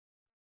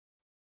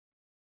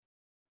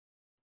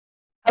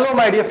Hello,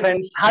 my dear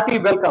friends. Happy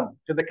welcome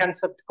to the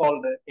concept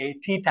called a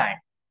tea time.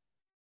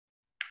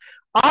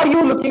 Are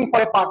you looking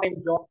for a part-time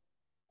job?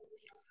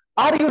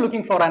 Are you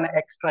looking for an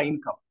extra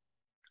income?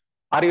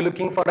 Are you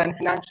looking for an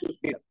financial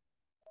freedom?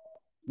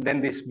 Then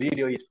this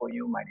video is for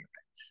you, my dear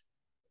friends.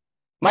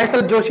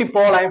 Myself, Joshi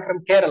Paul. I am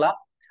from Kerala.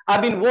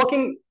 I've been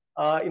working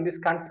in this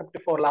concept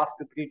for last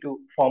 3 to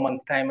 4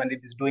 months time, and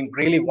it is doing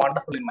really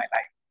wonderful in my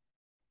life.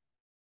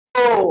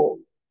 So,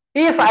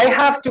 if I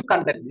have to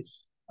conduct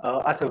this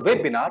as a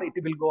webinar, it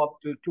will go up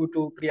to 2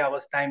 to 3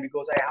 hours time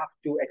because I have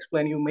to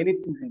explain you many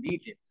things in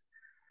details.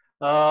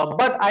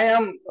 But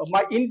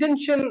my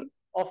intention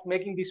of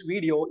making this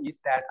video is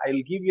that I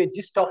will give you a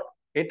gist of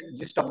it,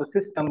 gist of the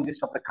system,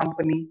 gist of the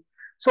company.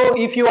 So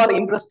if you are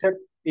interested,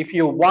 if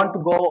you want to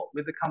go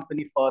with the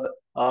company further,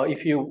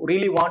 if you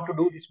really want to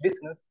do this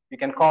business, you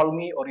can call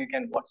me or you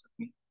can WhatsApp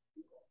me.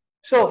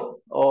 So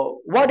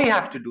what do you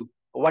have to do?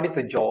 What is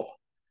the job?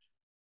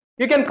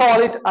 You can call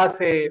it as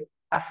a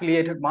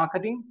affiliated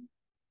marketing.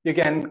 You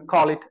can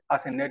call it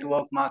as a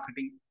network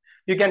marketing.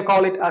 You can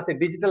call it as a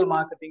digital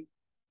marketing,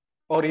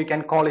 or you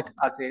can call it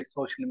as a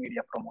social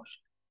media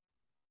promotion.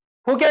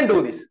 Who can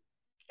do this?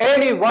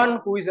 Anyone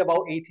who is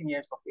above 18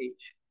 years of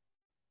age.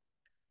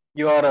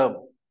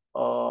 Your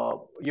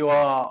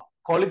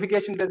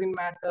qualification doesn't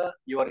matter.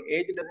 Your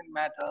age doesn't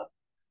matter.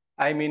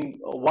 I mean,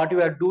 what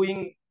you are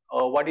doing,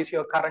 what is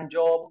your current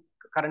job,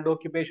 current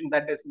occupation,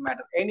 that doesn't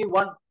matter.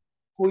 Anyone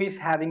who is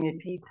having a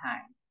tea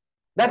time.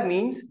 That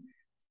means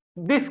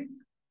this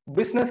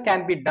business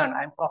can be done.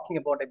 I'm talking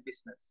about a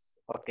business.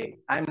 Okay.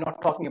 I'm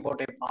not talking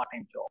about a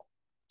part-time job.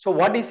 So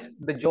what is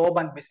the job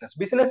and business?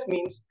 Business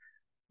means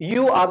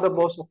you are the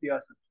boss of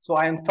yourself. So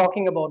I am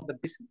talking about the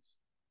business.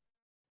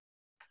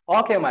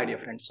 Okay, my dear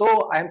friend.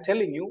 So I am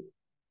telling you,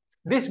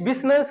 this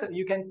business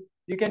you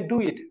can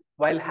do it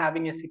while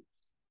having a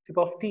sip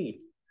of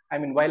tea. I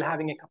mean, while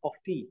having a cup of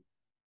tea.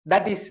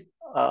 That is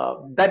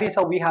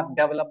how we have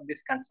developed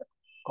this concept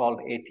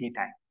called a tea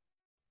time.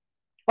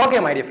 Okay,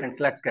 my dear friends,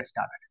 let's get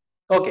started.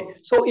 Okay,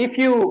 so if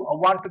you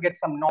want to get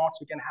some notes,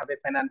 you can have a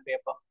pen and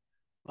paper.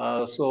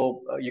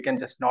 You can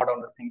just note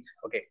on the things.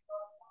 Okay.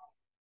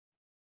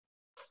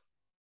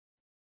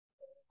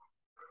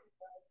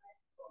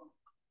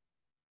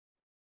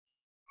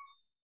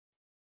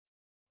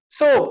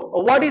 So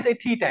what is a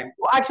tea time?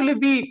 Actually,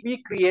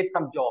 we create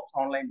some jobs,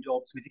 online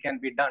jobs, which can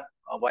be done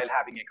while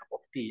having a cup of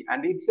tea,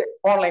 and it's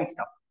online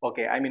stuff.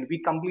 Okay, I mean we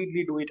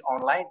completely do it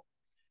online,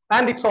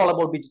 and it's all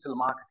about digital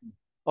marketing.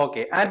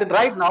 Okay, and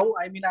right now,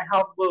 I mean I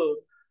have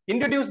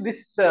introduced this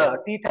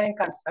tea time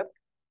concept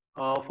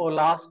for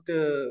last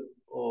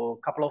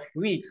couple of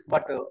weeks,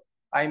 but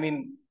I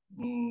mean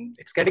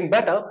it's getting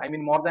better. I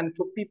mean more than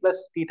 50 plus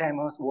tea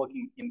timers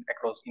working in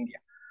across India.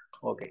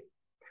 Okay.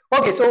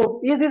 Okay,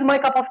 so is this my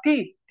cup of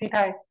tea? Tea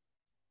time.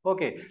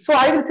 Okay, so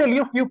I will tell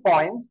you a few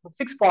points,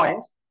 6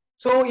 points.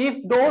 So if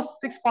those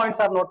 6 points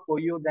are not for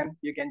you, then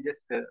you can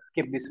just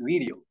skip this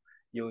video.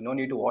 You no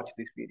need to watch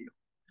this video.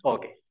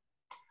 Okay.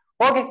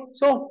 Okay,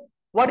 so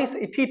what is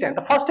a tea time?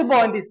 The first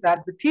point is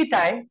that the tea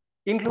time,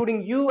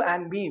 including you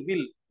and me,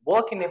 will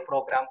work in a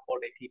program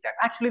called a tea time.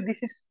 Actually,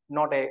 this is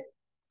not a,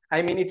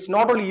 I mean, it's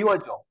not only your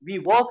job. We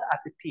work as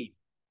a team.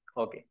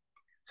 Okay.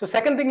 So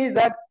second thing is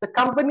that the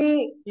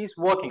company is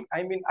working.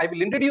 I mean, I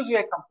will introduce you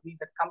a company.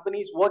 That company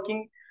is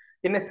working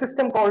in a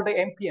system called the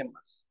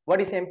MPMS. What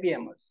is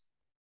MPMS?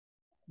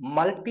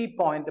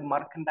 Multi-point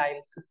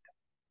mercantile system.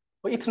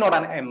 So it's not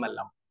an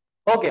MLM.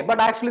 Okay, but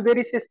actually there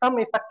is some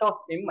effect of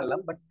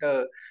MLM, but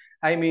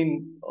I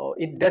mean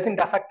it doesn't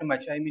affect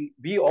much. I mean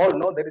we all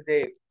know there is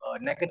a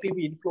negative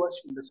influence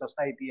in the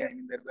society. I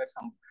mean there were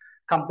some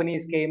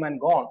companies came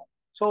and gone,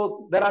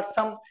 so there are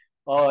some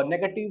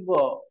negative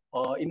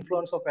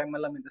influence of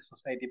MLM in the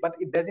society, but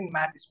it doesn't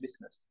match this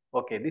business.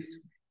 Okay, this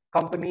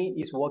company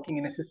is working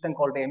in a system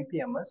called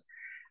MPMS,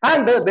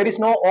 and there is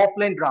no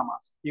offline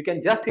dramas. You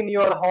can just in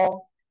your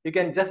home, you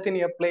can just in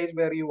your place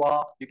where you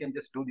are, you can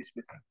just do this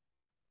business.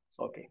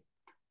 Okay.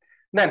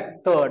 Then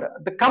third,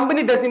 the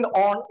company doesn't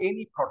own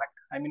any product.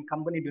 I mean,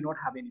 company do not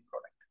have any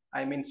product.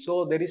 I mean,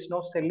 so there is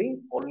no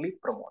selling, only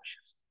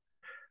promotions.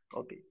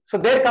 Okay. So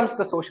there comes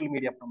the social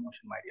media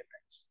promotion, my dear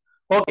friends.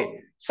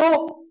 Okay.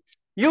 So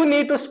you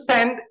need to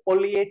spend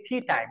only a tea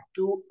time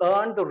to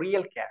earn the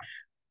real cash.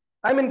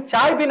 I mean,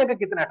 chai pine ka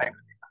kitna time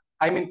लगेगा?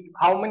 I mean,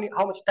 how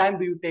much time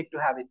do you take to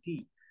have a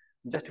tea?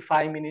 Just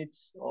 5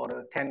 minutes or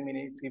 10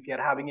 minutes. If you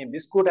are having a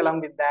biscuit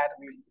along with that,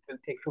 it will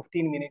take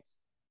 15 minutes.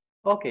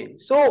 Okay,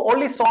 so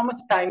only so much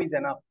time is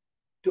enough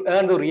to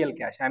earn the real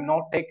cash. I'm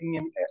not taking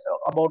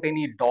about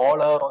any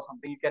dollar or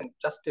something.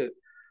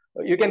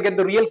 You can get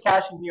the real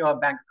cash in your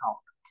bank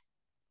account.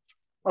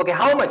 Okay,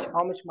 how much?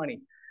 How much money?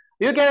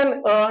 You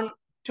can earn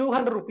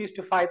 200 rupees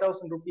to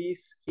 5,000 rupees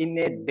in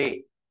a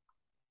day.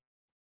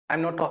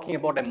 I'm not talking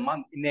about a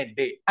month, in a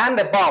day and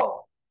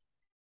above.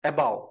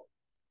 Above.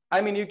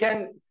 I mean, you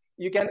can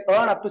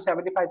earn up to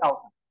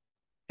 75,000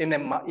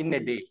 in a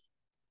day.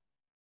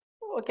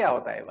 वो क्या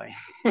होता है भाई?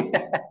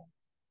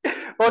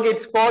 Okay,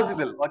 it's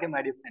possible. Okay,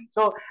 my dear friend.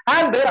 So,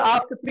 and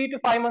after 3 to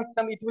 5 months,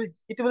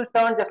 it will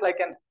turn just like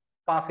an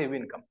passive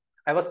income.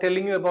 I was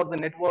telling you about the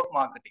network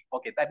marketing.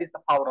 Okay, that is the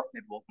power of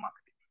network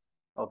marketing.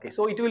 Okay,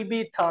 so it will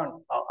be turned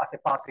as a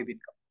passive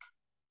income.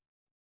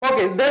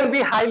 Okay, then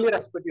we highly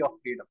respect your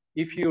freedom.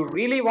 If you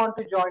really want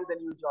to join, then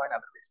you join.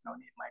 Otherwise, no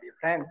need, my dear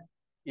friend.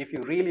 If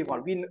you really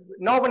want,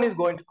 no one is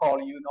going to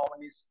call you. No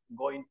one is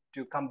going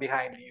to come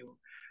behind you.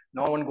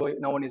 No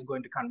one is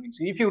going to convince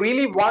you. If you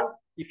really want,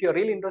 if you're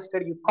really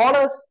interested, you call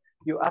us.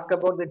 You ask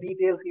about the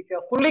details. If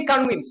you're fully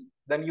convinced,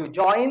 then you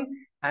join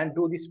and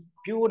do this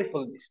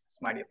beautiful business,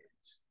 my dear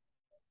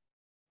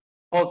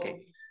friends.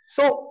 Okay,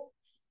 so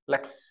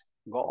let's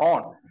go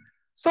on.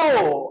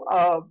 So,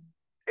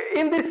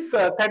 in this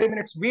 30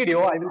 minutes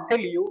video, I will tell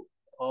you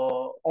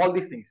all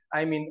these things.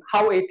 I mean,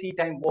 how a tea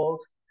time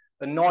works,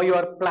 know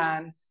your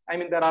plans. I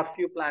mean, there are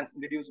few plans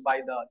introduced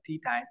by the tea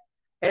time.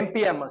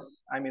 MPMS,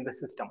 I mean, the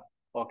system.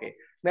 Okay.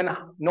 Then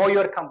know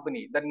your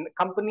company. The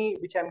company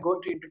which I'm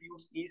going to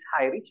introduce is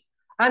HighReach,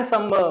 and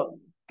some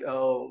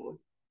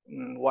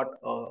what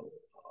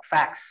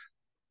facts,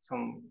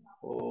 some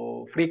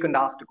frequent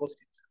asked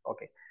questions.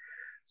 Okay.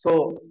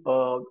 So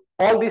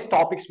all these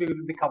topics we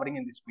will be covering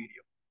in this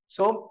video.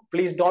 So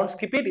please don't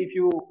skip it. If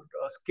you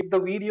skip the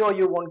video,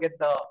 you won't get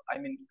the. I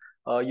mean,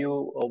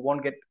 you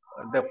won't get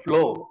the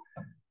flow.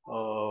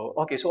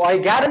 Okay, so I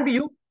guarantee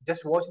you,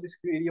 just watch this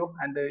video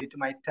and it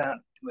might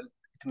turn.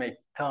 It may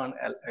turn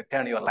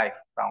your life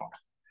around.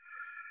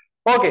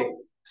 Okay,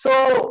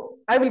 so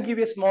I will give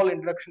you a small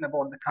introduction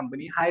about the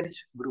company, HighReach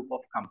Group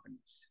of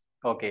Companies.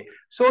 Okay,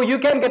 so you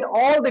can get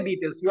all the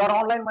details. You are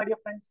online, my dear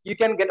friends. You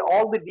can get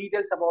all the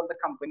details about the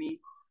company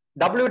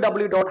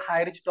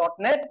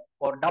www.highreach.net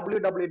or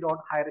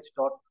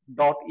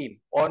www.highreach.in.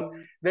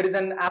 On there is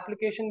an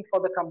application for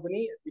the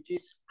company which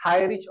is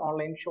HighReach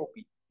Online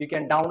Shopping. You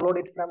can download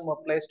it from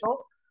Play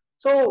Store.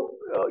 So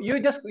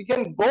you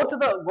can go to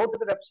the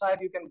website.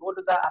 You can go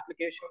to the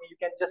application. You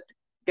can just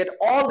get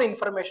all the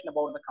information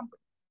about the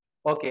company.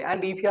 Okay,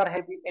 and if you are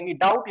having any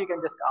doubt, you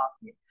can just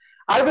ask me.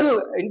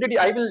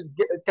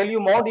 Tell you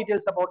more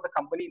details about the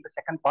company in the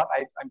second part.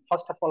 I'm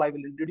first of all I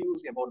will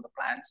introduce about the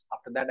plans.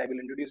 After that, I will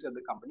introduce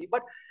the company.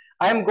 But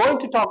I am going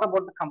to talk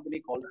about the company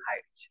called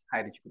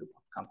HighReach Group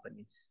of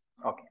Companies.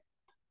 Okay,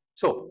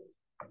 so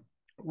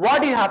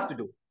what do you have to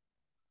do?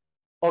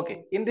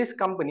 Okay, in this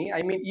company,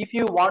 I mean, if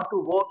you want to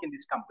work in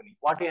this company,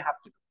 what do you have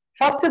to do?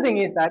 First thing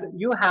is that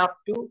you have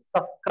to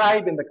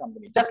subscribe in the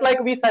company, just like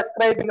we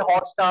subscribe in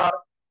Hotstar,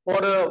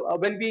 or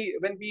when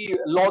we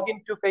log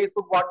into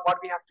Facebook, what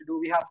we have to do?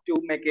 We have to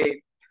make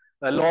a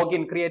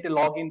login, create a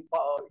login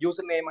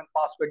username and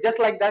password. Just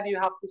like that, you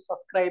have to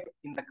subscribe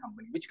in the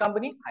company. Which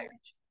company?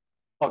 HighReach.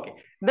 Okay.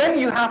 Then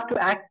you have to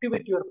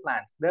activate your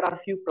plans. There are a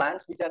few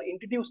plans which are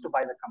introduced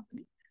by the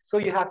company, so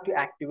you have to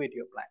activate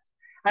your plans.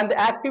 And the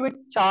activate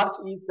charge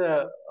is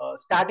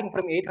starting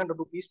from 800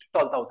 rupees to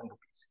 12,000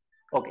 rupees.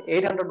 Okay,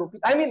 800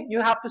 rupees. I mean,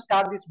 you have to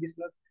start this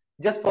business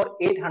just for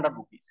 800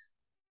 rupees.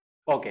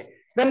 Okay.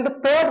 Then the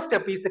third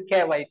step is a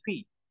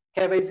KYC.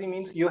 KYC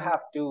means you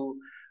have to,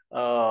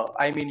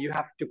 you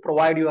have to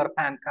provide your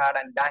PAN card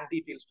and bank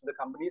details to the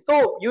company.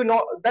 So you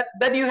know that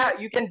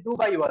you can do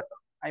by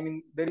yourself. I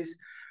mean, there is,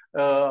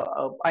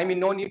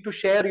 no need to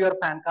share your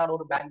PAN card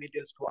or bank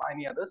details to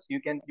any others.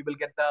 You will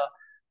get the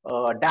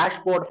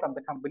dashboard from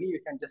the company. You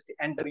can just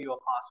enter your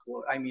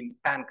password. I mean,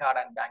 PAN card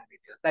and bank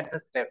details. That's the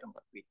step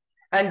number 3.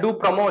 And do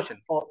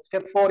promotion. For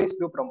step 4 is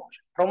do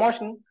promotion.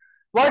 Promotion,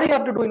 what do you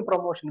have to do in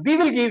promotion? We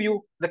will give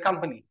you the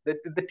company.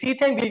 The tea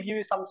time will give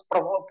you some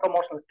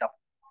promotional stuff,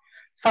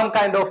 some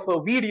kind of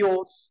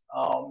videos,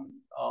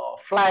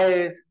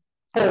 flyers,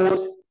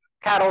 posts,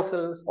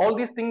 carousels, all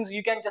these things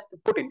you can just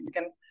put in. You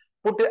can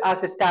put it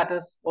as a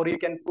status, or you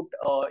can put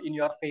in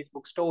your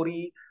Facebook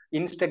story,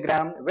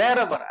 Instagram,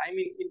 wherever. I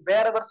mean, in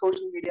wherever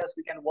social medias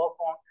we can work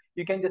on,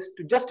 you can just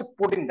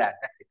put in that.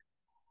 That's it.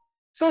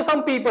 So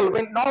some people,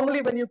 when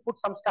you put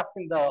some stuff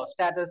in the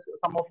status,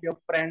 some of your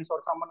friends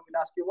or someone will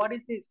ask you, "What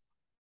is this?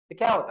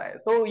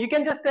 So you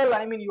can just tell,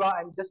 I'm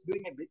just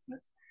doing a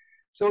business.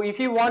 So if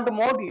you want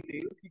more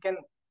details, you can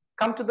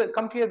come to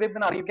your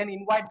webinar. You can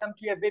invite them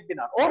to your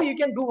webinar, or you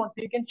can do one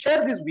thing. You can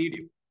share this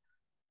video.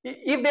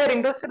 If they are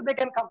interested, they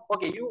can come.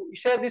 Okay, you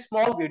share this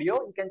small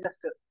video. You can just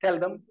tell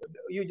them,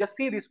 you just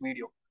see this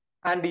video,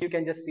 and you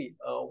can just see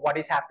what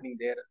is happening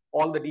there.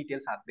 All the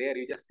details are there.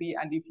 You just see,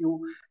 and if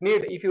you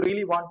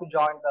really want to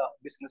join the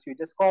business, you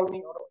just call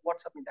me or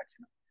WhatsApp me. That's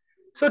enough.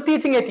 So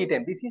teaching a tea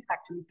time. This is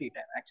actually tea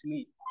time.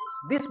 Actually,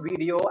 this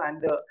video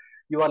and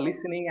you are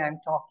listening and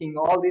talking.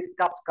 All these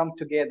stuff come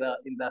together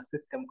in the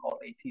system called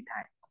a tea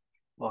time.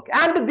 Okay,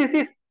 and this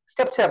is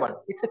step 7.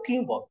 It's a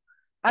teamwork,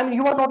 and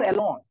you are not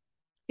alone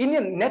in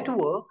a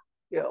network.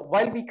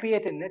 While we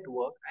create a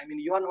network,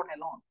 you are not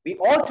alone. We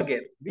all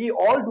together. We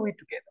all do it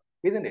together,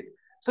 isn't it?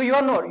 So you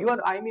are not. You are.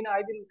 I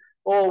will.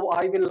 Oh,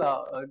 I will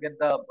get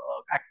the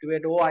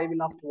activate. Oh, I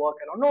will have to work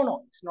alone. No,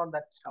 no, it's not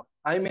that stuff.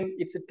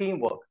 It's a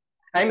teamwork.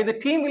 The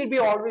team will be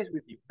always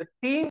with you. The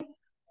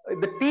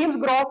team's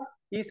growth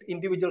is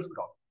individual's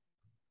growth.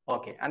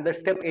 Okay, and the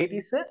step 8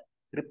 is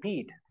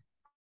repeat.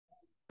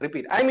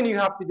 Repeat. You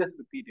have to just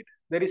repeat it.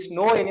 There is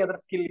no any other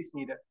skill is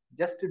needed.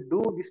 Just to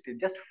do this,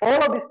 just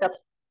follow these steps,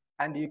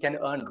 and you can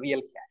earn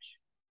real cash.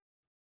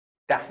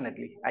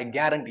 Definitely, I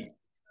guarantee you.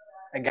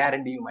 I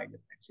guarantee you, my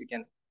dear friends, you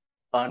can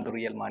earn the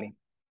real money.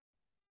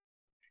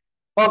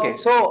 Okay,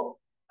 so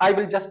I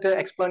will just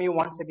explain you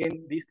once again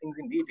these things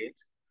in details.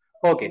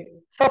 Okay,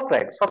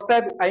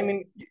 subscribe. I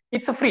mean,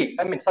 it's a free.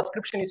 I mean,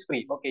 subscription is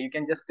free. Okay, you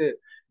can just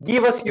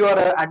give us your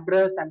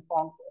address and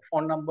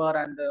phone number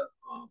and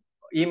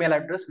email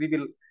address.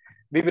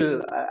 We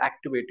will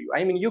activate you.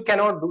 I mean, you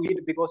cannot do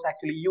it because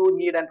actually you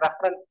need a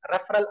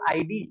referral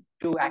ID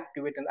to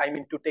activate, and I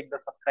mean to take the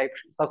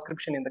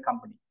subscription in the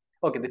company.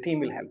 Okay, the team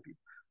will help you.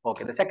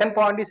 Okay, the second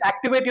point is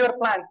activate your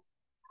plans.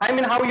 I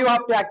mean, how you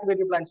have to activate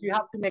your plans? You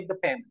have to make the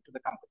payment to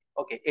the company.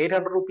 Okay,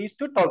 800 rupees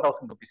to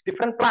 12,000 rupees.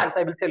 Different plans.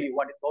 I will tell you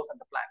what is those are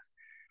the plans.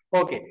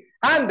 Okay,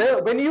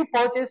 and when you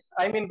purchase,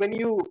 I mean, when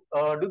you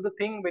do the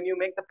thing, when you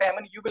make the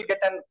payment, you will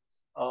get an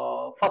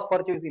first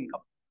purchase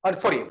income. Or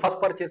sorry, first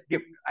purchase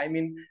gift. I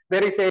mean,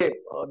 there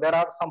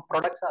are some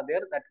products are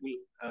there that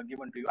will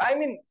given to you. I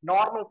mean,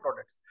 normal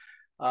products.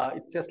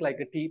 It's just like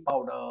a tea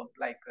powder,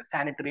 like a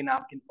sanitary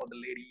napkin for the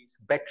ladies,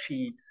 bed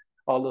sheets,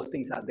 all those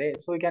things are there.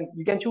 So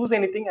you can choose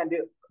anything, and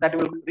that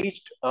will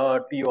reach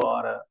to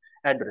your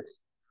address.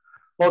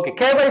 Okay,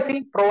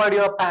 KYC, provide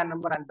your PAN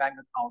number and bank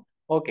account.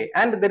 Okay,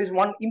 and there is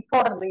one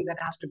important thing that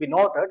has to be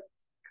noted.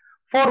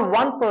 For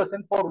one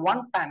person, for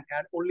one PAN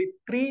card, only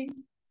 3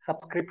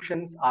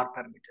 subscriptions are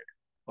permitted.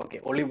 Okay,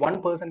 only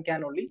one person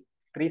can only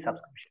 3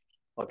 subscriptions.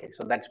 Okay,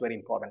 so that's very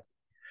important.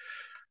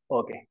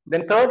 Okay,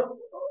 then third,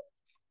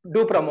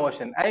 do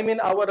promotion. I mean,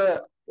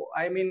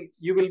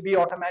 you will be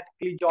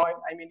automatically joined.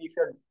 I mean, if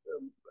you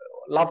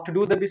love to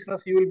do the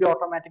business, you will be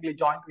automatically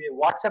joined to a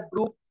WhatsApp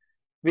group.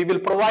 We will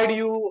provide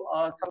you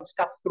some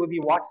stuff through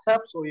the WhatsApp,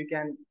 so you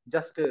can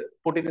just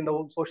put it in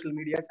the social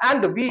medias.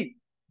 And we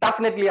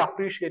definitely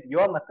appreciate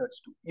your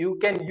methods too. You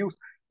can use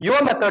your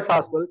methods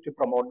as well to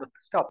promote the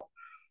stuff.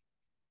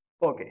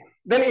 Okay,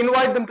 then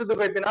invite them to the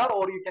webinar,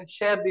 or you can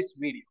share this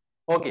video.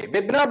 Okay,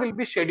 webinar will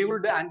be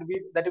scheduled, and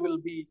that will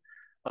be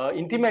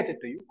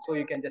intimated to you. So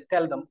you can just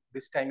tell them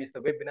this time is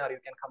the webinar,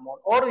 you can come on,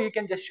 or you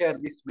can just share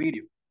this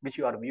video which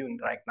you are viewing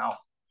right now.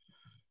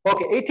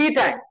 Okay, AT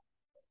time.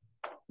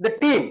 The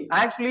team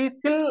actually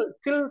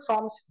till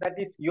songs, that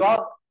is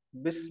your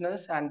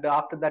business, and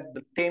after that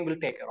the team will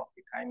take care of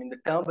it. I mean,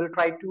 the term will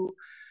try to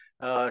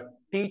uh,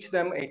 teach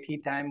them a tea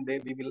time.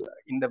 We will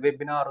in the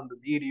webinar, on the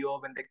video,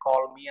 when they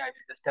call me, I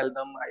will just tell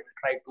them. I will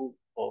try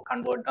to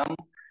convert them.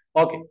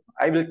 Okay,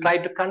 I will try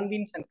to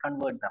convince and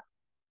convert them.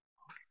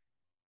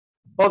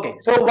 Okay,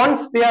 so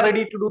once they are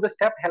ready to do the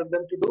step, help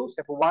them to do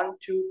step 1,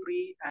 2,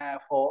 3,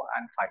 4,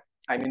 and 5.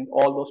 I mean,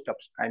 all those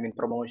steps. I mean,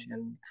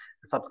 promotion,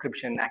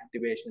 subscription,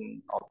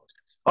 activation, all those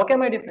steps. Okay,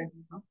 my dear friend.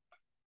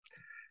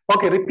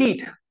 Okay,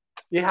 repeat.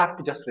 You have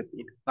to just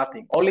repeat.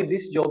 Nothing. Only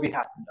this job you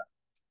have to do.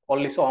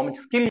 Only so much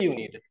skill you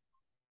need.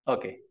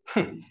 Okay.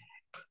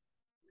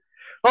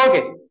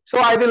 Okay, so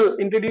I will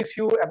introduce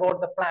you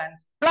about the plans.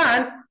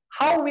 Plans,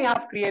 how we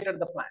have created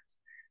the plans.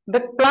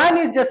 The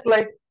plan is just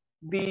like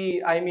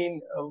I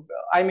mean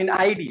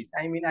IDs.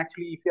 I mean,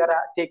 actually, if you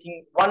are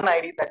taking one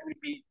ID, that will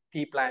be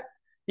tea plan.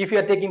 If you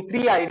are taking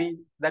 3 ID,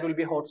 that will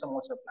be hot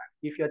samosa plan.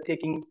 If you are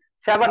taking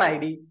 7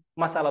 ID,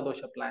 masala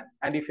dosha plan.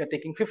 And if you are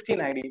taking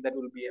 15 ID, that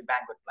will be a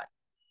banquet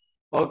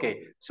plan.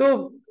 Okay,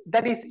 so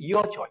that is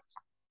your choice.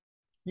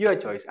 Your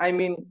choice. I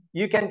mean,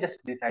 you can just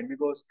decide,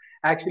 because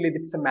actually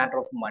it's a matter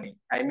of money.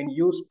 I mean,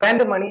 you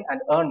spend money and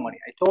earn money.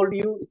 I told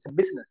you it's a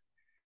business.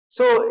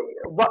 So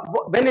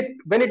when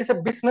it is a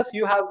business,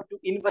 you have to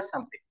invest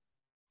something.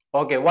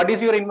 Okay, what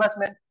is your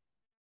investment?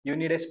 You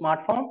need a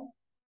smartphone,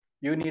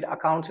 you need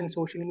accounts in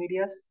social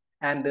medias,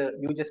 and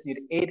you just need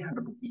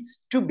 800 rupees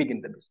to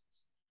begin the business.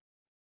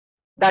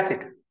 That's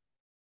it.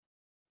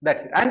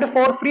 That's it. And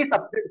for free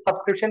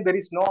subscription, there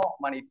is no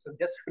money. It's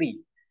just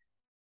free.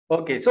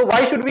 Okay, so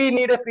why should we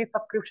need a free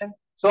subscription?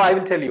 So I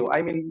will tell you.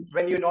 I mean,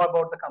 when you know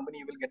about the company,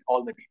 you will get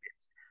all the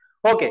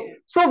details. Okay,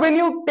 so when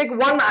you take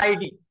one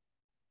ID,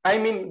 I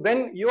mean,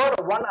 when your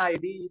one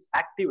ID is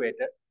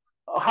activated,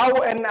 how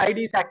an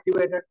ID is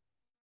activated?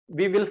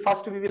 We will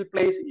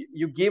place.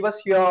 You give us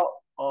your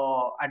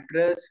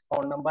address,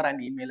 phone number,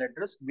 and email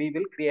address. We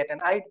will create an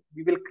ID.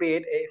 We will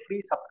create a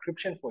free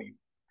subscription for you.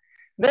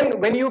 Then,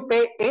 when you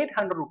pay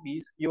 800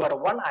 rupees, your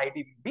one ID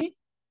will be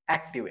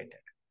activated.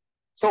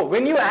 So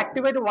when you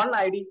activate one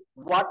ID,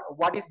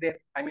 what is there?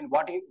 I mean,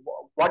 what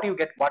you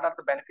get? What are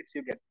the benefits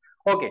you get?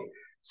 Okay,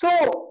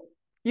 so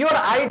your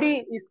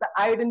ID is the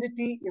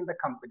identity in the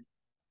company.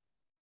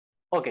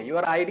 Okay,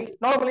 your ID,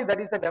 normally that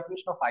is the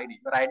definition of ID,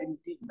 your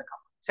identity in the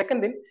company.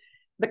 Second thing,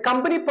 the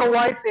company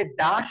provides a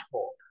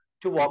dashboard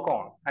to work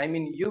on. I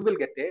mean, you will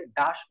get a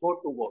dashboard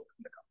to work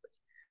in the company.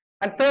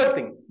 And third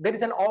thing, there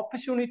is an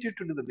opportunity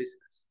to do the business.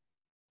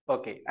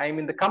 Okay, I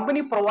mean, the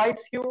company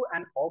provides you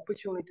an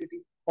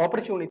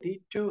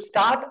opportunity to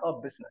start a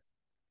business.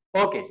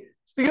 Okay,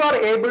 so you are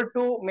able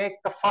to make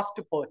the first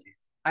purchase.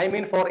 I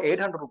mean, for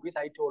 800 rupees,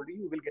 I told you,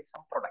 you will get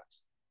some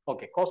products.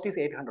 Okay, cost is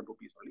 800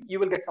 rupees only. You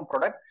will get some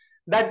product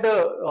that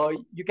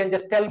you can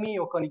just tell me,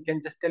 or you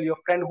can just tell your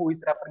friend who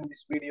is referring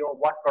this video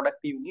what product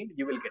you need,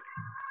 you will get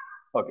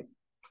it. Okay.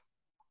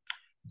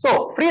 So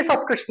free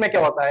subscription में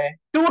क्या होता है?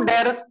 Two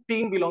direct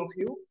team belongs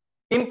to you.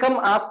 Income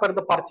as per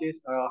the purchase.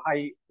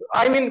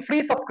 I mean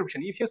free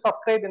subscription. If you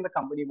subscribe in the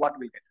company, what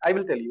will get? I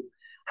will tell you.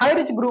 High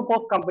rich group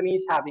of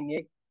companies having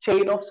a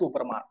chain of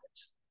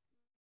supermarkets.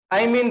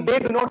 I mean, they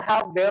do not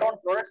have their own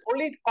products.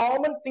 Only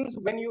common things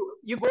when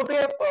you go to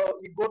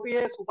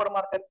a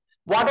supermarket.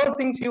 What all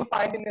things you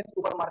find in a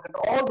supermarket?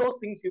 All those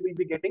things you will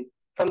be getting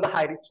from the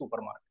high rich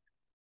supermarket.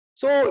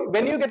 So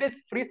when you get a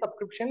free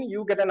subscription,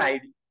 you get an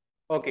ID.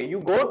 Okay, you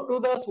go to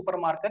the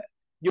supermarket,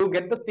 you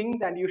get the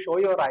things and you show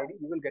your ID,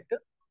 you will get the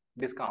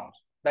discounts.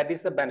 That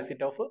is the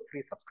benefit of a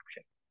free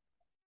subscription.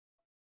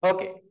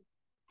 Okay.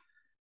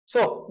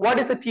 So what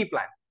is a T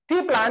plan?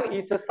 T plan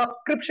is a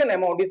subscription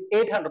amount is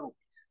 800 rupees.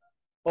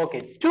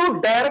 Okay,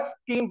 two direct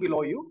scheme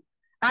below you,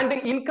 and the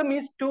income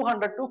is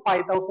 200 to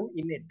 5,000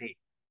 in a day.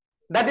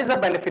 That is the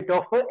benefit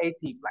of a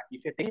T plan.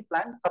 If a T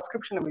plan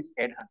subscription is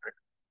 800,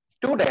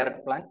 two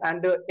direct plans,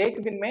 and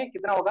एक दिन में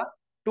कितना होगा?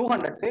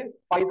 200 से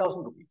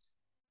 5,000 rupees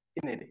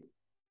in a day.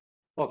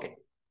 Okay.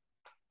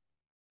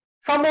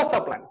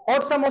 Samosa plan.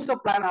 Hot samosa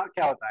plan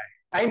क्या होता है?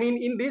 I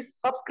mean, in this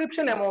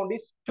subscription amount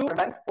is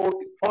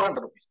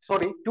 400 rupees.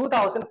 Sorry,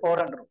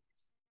 2,400 rupees.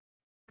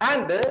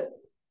 And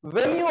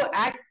when you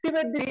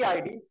activate the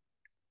IDs,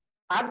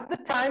 at the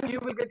time you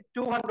will get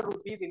 200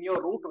 rupees in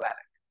your root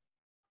wallet.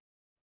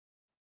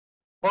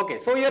 Okay,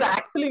 so your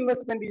actual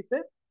investment is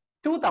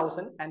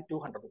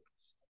 2,200 rupees.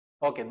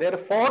 Okay, there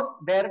are four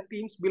direct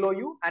teams below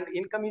you, and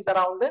income is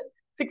around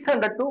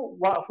 600 to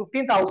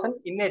 15,000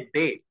 in a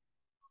day.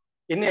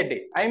 In a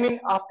day, I mean,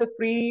 after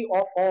 3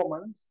 or 4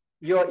 months,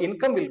 your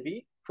income will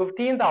be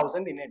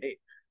 15,000 in a day.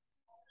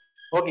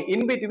 Okay,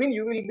 in between,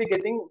 you will be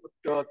getting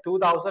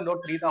 2,000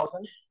 or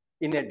 3,000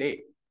 in a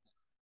day.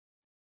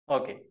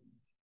 Okay,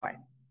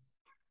 fine.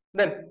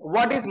 Then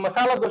what is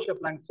masala dosha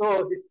plan?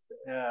 So this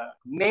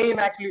name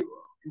actually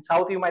in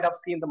South you might have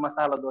seen the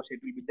masala dosha.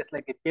 It will be just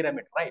like a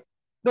pyramid, right?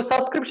 The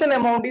subscription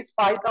amount is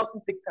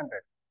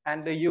 5,600,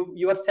 and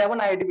your 7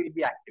 ID will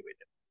be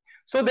activated.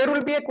 So there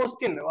will be a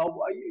question.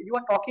 You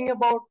are talking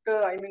about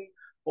I mean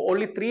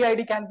only 3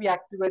 ID can be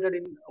activated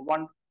in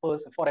one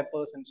person for a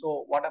person.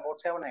 So what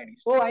about 7 ID?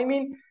 So I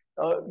mean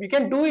you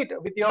can do it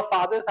with your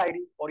father's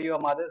ID or your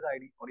mother's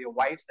ID or your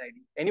wife's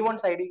ID,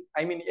 anyone's ID.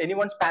 I mean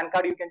anyone's PAN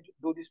card. You can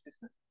do this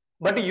business.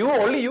 But you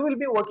will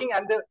be working,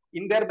 and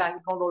in their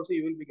bank account also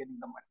you will be getting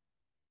the money.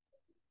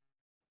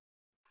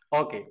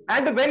 Okay.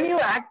 And when you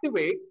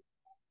activate,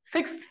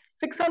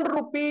 600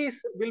 rupees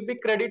will be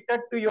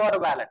credited to your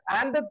wallet.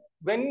 And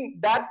when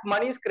that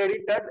money is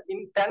credited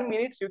in 10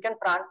 minutes, you can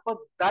transfer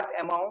that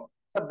amount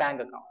to the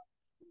bank account.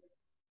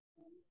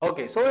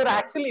 Okay. So your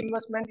actual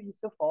investment is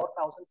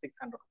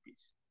 4,600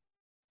 rupees.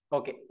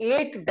 Okay.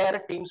 8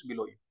 direct teams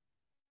below you.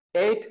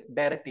 8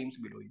 direct teams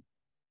below you.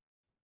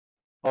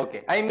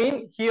 Okay. I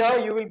mean, here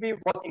you will be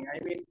working. I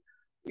mean,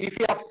 if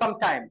you have some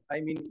time,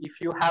 I mean, if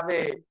you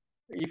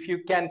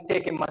can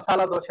take a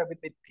masala dosha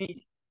with a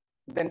tea,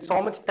 then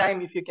so much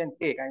time if you can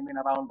take, I mean,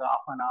 around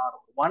half an hour,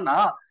 1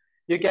 hour,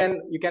 you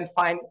can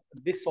find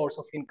this source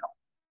of income.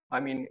 I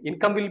mean,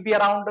 income will be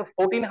around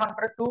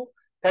 1,400 to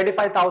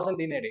 35,000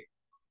 in a day.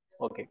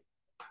 Okay.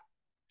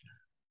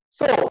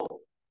 So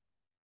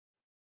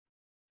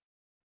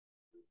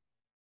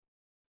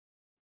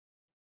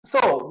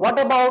what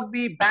about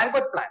the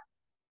banquet plan?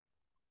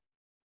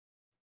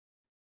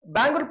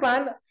 Banquet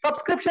plan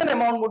subscription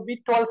amount would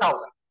be 12,000.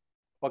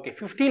 Okay,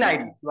 15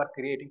 IDs. You are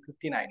creating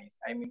 15 IDs.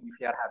 I mean, if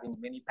you are having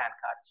many PAN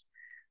cards,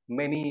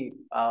 many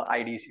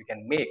IDs you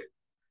can make.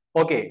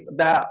 Okay,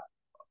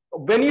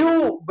 when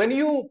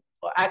you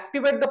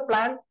activate the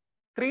plan,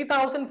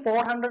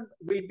 3,400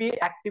 will be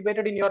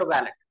activated in your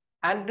wallet,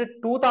 and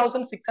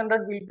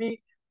 2,600 will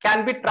be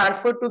can be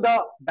transferred to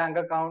the bank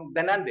account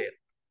then and there.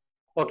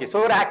 Okay, so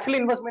your actual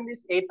investment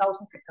is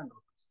 8,600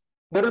 rupees.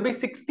 There will be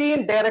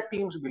 16 direct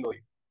teams below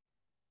you.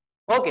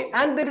 Okay,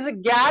 and there is a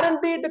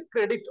guaranteed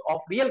credit of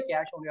real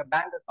cash on your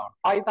bank account,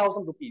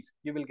 5,000 rupees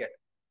you will get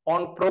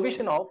on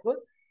provision of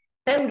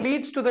 10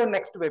 leads to the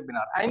next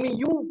webinar. I mean,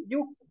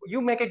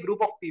 you make a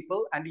group of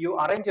people and you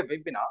arrange a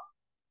webinar.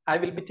 I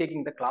will be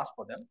taking the class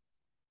for them.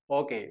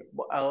 Okay,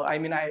 I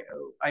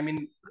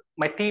mean,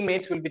 my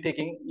teammates will be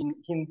taking in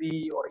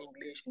Hindi or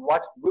English,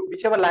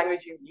 whichever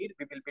language you need.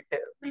 We will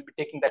be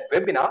taking that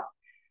webinar,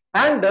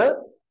 and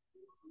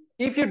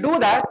if you do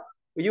that,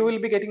 you will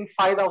be getting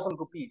 5,000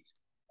 rupees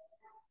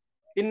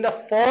in the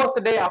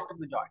 4th day after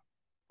the join.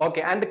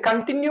 Okay, and the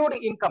continued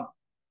income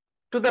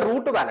to the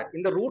root wallet.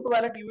 In the root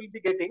wallet, you will be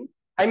getting,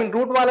 I mean,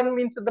 root wallet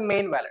means the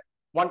main wallet,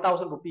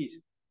 1,000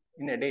 rupees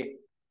in a day.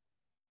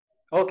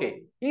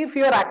 Okay, if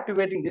you are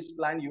activating this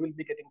plan, you will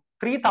be getting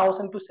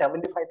 3,000 to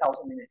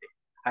 75,000 in a day.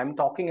 I'm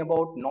talking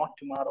about not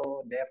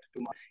tomorrow, day after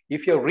tomorrow.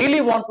 If you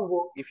really want to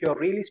work, if you're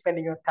really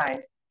spending your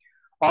time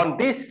on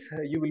this,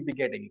 you will be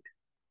getting it.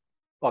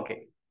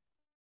 Okay.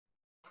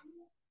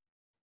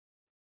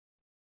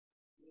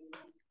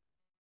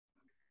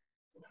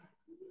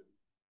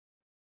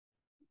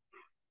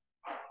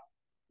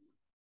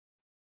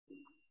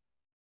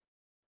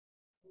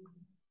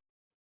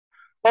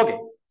 Okay,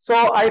 So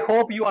I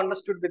hope you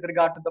understood with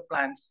regard to the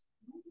plans.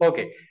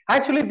 Okay.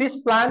 Actually,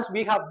 these plans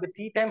we have, the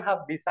tea time have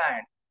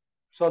designed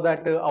so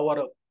that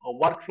our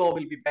workflow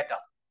will be better.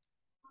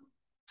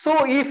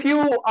 So if you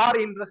are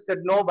interested,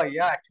 no,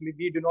 Bhaiya, actually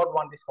we do not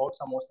want this hot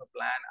samosa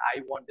plan.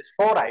 I want this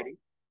 4 ID.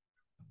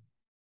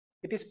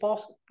 It is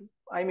possible.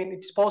 I mean,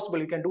 it's possible.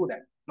 You can do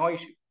that. No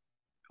issue.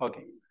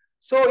 Okay.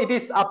 So it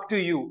is up to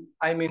you.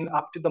 I mean,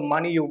 up to the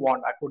money you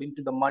want, according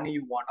to the money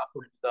you want,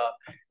 according to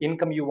the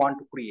income you want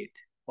to create.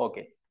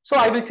 Okay. So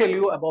I will tell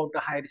you about the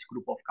high-rich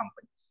group of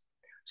companies.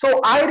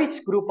 So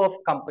high-rich group of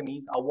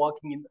companies are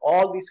working in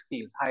all these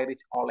fields: high-rich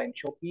online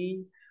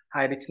shopping,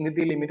 high-rich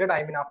Nidhi Limited.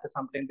 I mean, after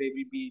some time they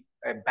will be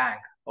a bank.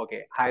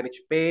 Okay. High-rich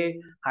Pay,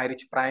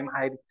 high-rich Prime,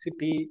 high-rich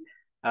City,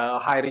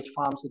 high-rich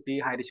Farm City,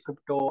 high-rich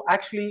Crypto.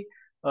 Actually,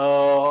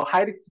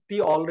 High-rich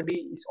City already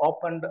is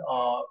opened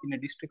in a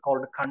district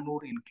called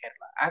Kannur in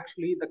Kerala.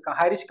 Actually, the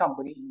High-rich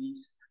company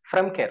is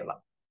from Kerala.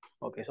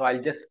 Okay, so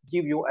I'll just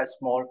give you a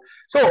small.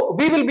 So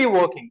we will be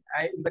working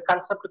in the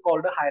concept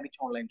called High-rich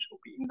online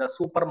shopping in the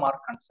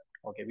supermarket concept.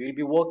 Okay, we will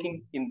be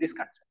working in this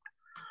concept.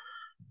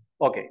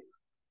 Okay,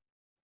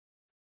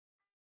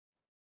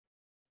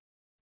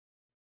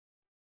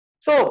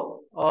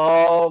 so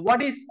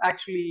what is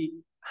actually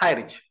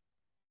High-rich?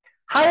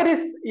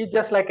 High-rich is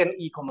just like an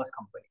e-commerce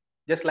company,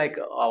 just like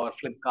our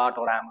Flipkart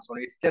or Amazon.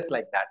 It's just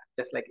like that,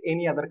 just like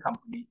any other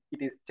company.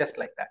 It is just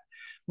like that.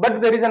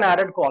 But there is an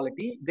added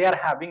quality. They are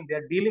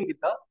dealing with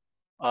the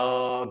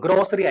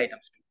grocery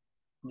items too,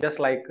 just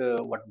like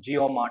what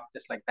GeoMart,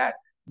 just like that.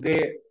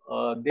 They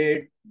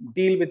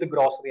deal with the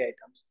grocery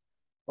items.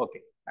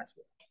 Okay, that's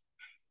it.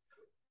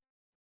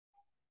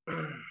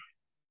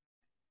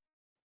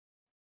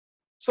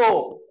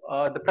 So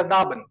the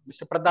Pradhaban,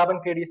 Mr.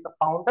 Pradhaban Kedi is the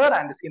founder,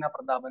 and Sina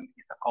Pradhaban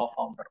is the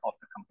co-founder of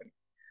the company.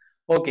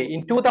 Okay,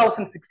 in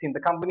 2016, the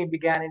company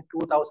began in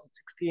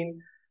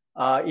 2016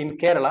 in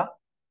Kerala,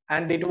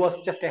 and it was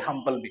just a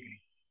humble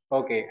beginning.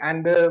 Okay,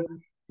 and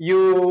you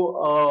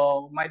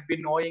might be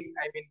knowing,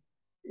 I mean,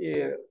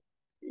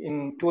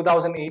 in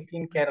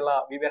 2018,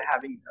 Kerala, we were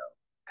having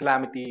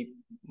calamity,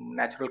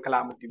 natural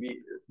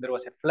calamity. There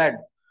was a flood.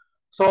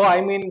 So,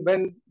 I mean,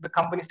 when the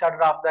company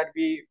started off that,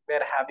 we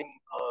were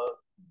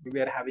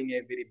having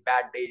a very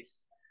bad days.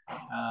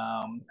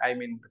 I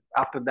mean,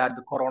 after that,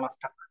 the corona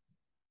struck.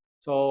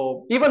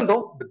 So even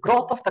though the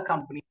growth of the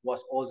company was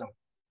awesome,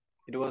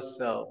 it was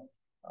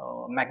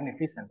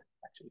magnificent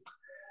actually.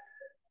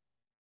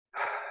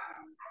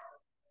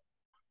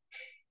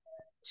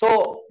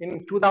 So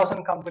in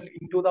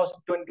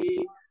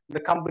 2020, the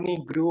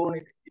company grew.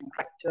 Its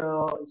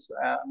infrastructure is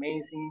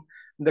amazing.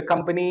 The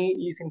company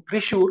is in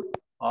Thrissur,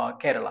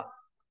 Kerala.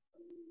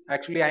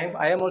 Actually,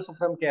 I am also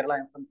from Kerala.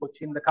 I'm from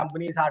Cochin. The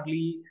company is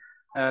hardly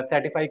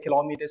 35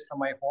 kilometers from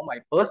my home.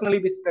 I personally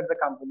visited the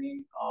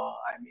company.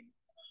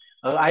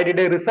 I did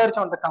a research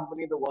on the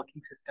company, the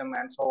working system,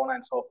 and so on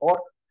and so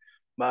forth.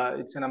 But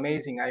it's an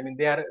amazing. I mean,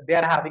 they are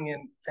having a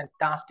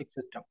fantastic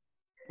system.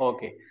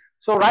 Okay,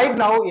 so right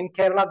now in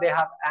Kerala they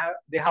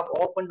have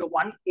opened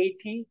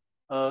 180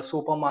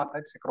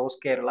 supermarkets across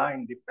Kerala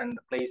in different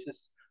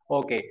places.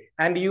 Okay,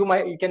 and you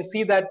can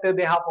see that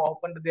they have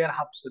opened their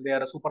hubs,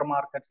 their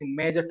supermarkets in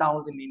major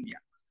towns in India.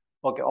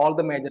 Okay, all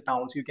the major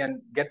towns. You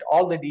can get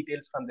all the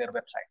details from their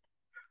website.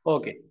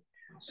 Okay,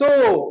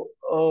 so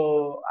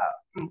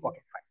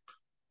okay, fine.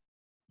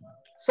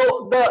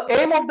 So the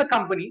aim of the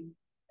company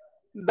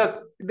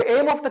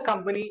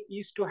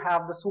is to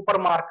have the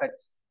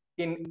supermarkets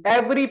in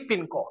every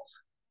pin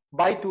codes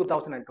by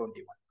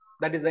 2021.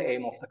 That is the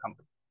aim of the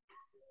company.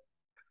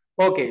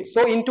 Okay,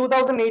 so in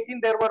 2018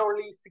 there were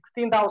only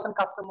 16,000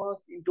 customers.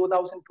 In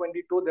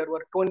 2022 there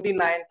were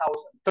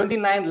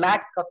 29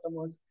 lakh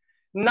customers.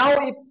 Now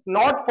it's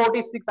not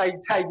 46. I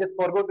just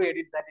forgot to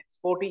edit that. It's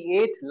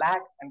 48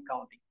 lakh and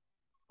counting.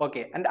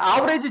 Okay, and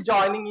average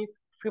joining is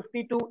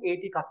 50 to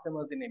 80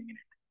 customers in a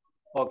minute.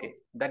 Okay,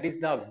 that is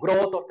the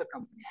growth of the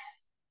company.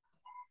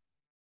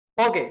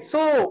 Okay,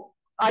 so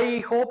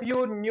I hope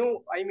you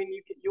knew, I mean,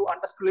 you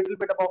understood a little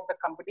bit about the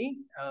company.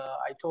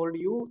 I told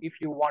you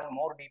if you want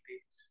more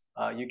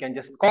details, you can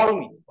just call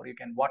me or you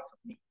can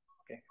WhatsApp me.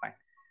 Okay, fine.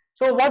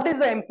 So what is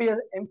the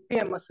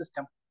MPMS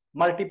system?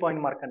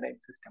 Multi-point mercantile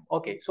system.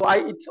 Okay, so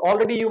it's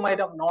already, you might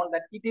have known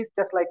that it is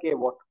just like a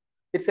what?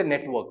 It's a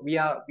network. We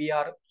are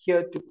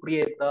here to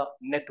create the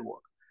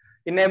network.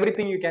 In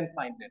everything you can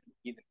find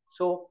network.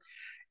 So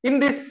in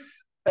this,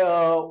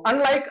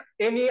 unlike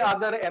any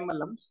other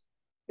MLMs,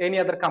 any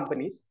other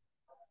companies,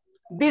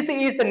 this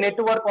is the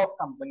network of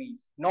companies,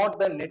 not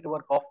the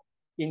network of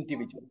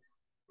individuals.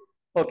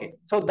 Okay,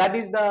 so that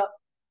is the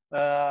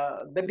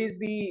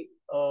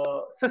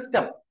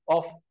system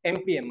of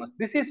MPMS.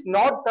 This is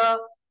not the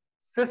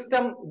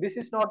system. This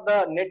is not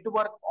the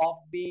network of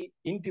the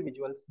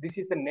individuals. This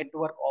is the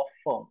network of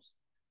firms.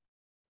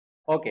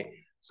 Okay.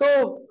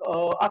 So,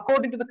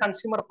 according to the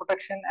Consumer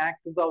Protection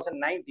Act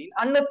 2019,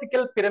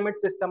 unethical pyramid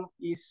system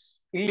is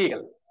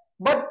illegal.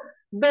 But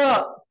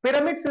the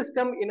pyramid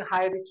system in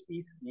High-rich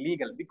is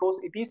legal because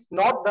it is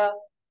not the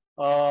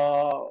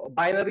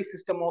binary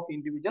system of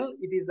individual.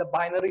 It is the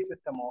binary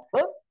system of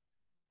the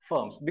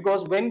firms,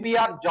 because when we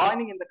are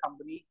joining in the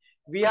company,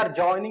 we are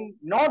joining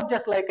not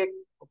just like a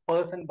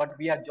person, but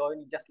we are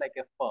joining just like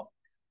a firm.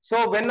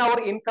 So when our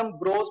income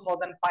grows more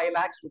than 5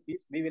 lakhs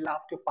rupees, we will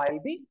have to file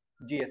the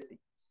GST.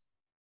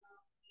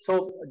 So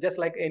just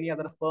like any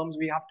other firms,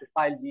 we have to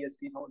file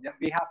GST. No,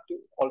 we have to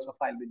also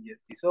file the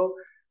GST. So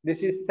this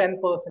is 10%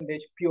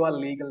 pure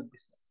legal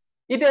business.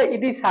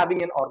 It is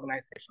having an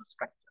organizational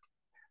structure.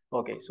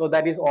 Okay, so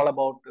that is all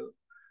about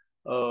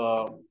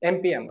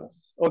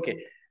MPMS. Okay,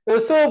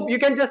 so you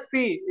can just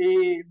see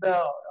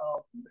the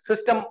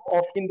system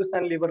of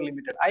Hindustan Liver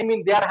Limited. I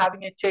mean, they are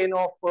having a chain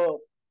of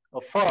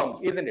firms,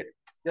 isn't it?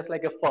 Just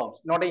like a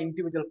firms, not an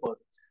individual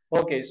person.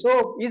 Okay,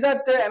 so is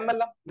that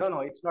MLM? No, no,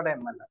 it's not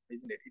MLM,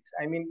 isn't it? It's,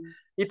 I mean,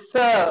 it's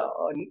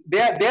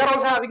they are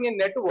also having a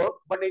network,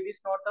 but it is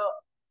not a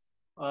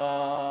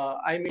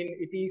I mean,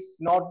 it is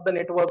not the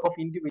network of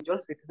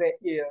individuals. It's a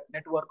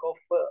network of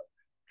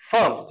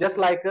firms. Just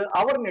like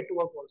our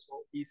network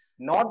also is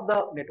not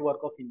the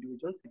network of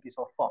individuals. It is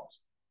of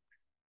firms.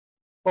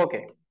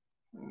 Okay.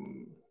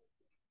 Mm.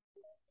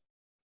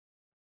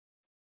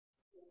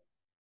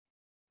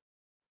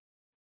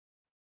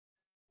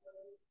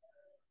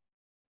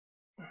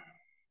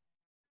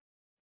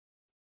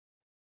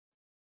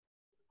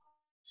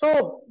 So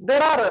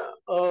there are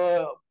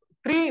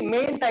three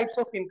main types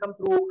of income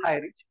through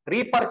HighReach: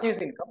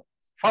 repurchase income,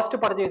 first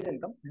purchase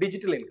income,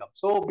 digital income.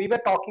 So we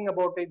were talking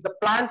about it. The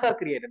plans are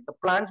created. The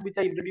plans which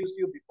I introduced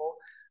you before,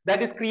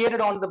 that is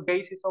created on the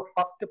basis of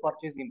first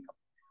purchase income.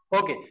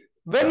 Okay.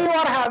 When you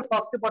are having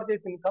first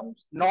purchase income,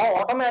 now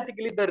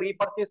automatically the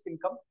repurchase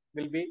income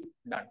will be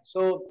done.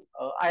 So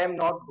I am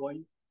not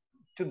going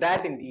to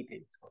that in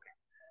details. Okay.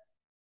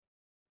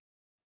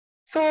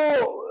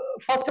 So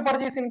first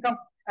purchase income.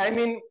 I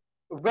mean,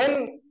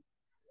 when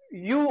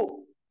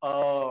you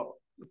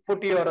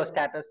put your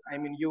status, I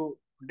mean, you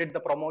did the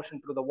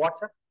promotion through the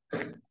WhatsApp,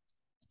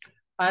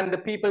 and the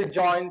people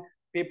joined.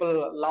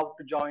 People love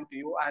to join to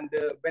you, and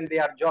when they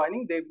are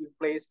joining, they will be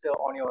placed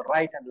on your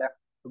right and left.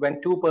 When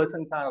two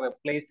persons are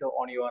placed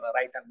on your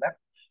right and left,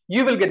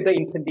 you will get the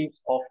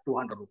incentives of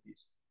 200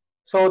 rupees.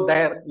 So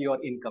there your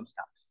income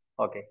starts.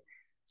 Okay.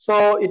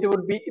 So it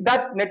would be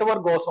that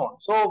network goes on.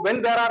 So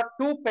when there are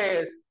two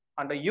pairs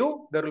under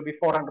you, there will be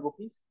 400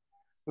 rupees.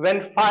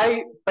 When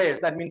five pairs,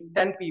 that means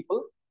 10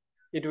 people,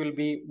 it will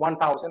be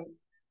 1000.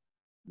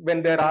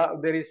 When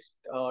there is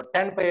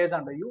 10 pairs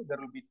under you, there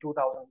will be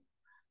 2000.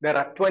 There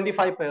are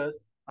 25 pairs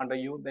under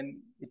you,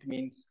 then it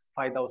means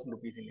 5000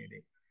 rupees in a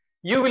day.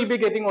 You will be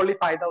getting only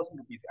 5000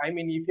 rupees. I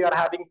mean, if you are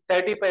having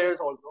 30 pairs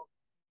also,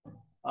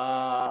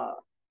 uh,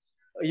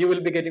 you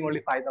will be getting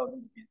only 5000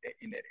 rupees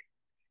in a day.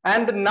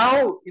 And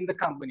now in the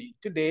company,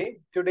 today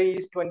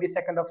is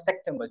 22nd of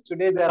September.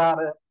 Today there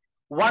are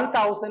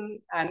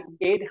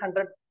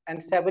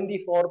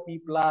 1874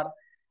 people are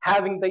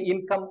having the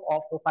income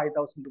of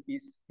 5000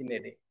 rupees in a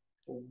day.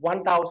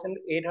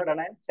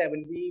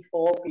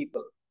 1874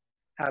 people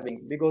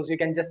having, because you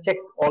can just check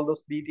all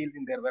those details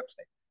in their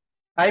website.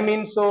 I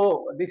mean,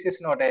 so this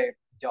is not a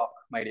joke,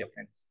 my dear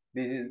friends.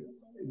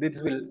 This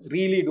will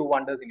really do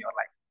wonders in your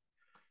life.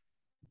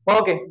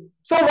 Okay,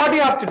 so what do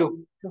you have to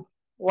do?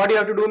 What you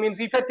have to do means,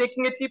 if you're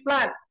taking a tea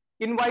plan,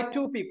 invite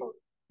two people.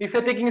 If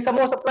you're taking a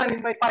samosa plan,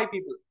 invite five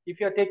people. If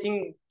you're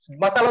taking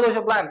masala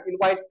dosa plan,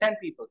 invite 10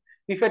 people.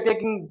 If you're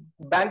taking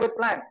banquet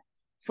plan,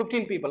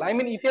 15 people. I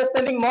mean, if you're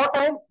spending more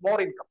time, more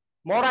income.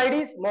 More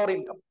IDs, more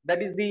income.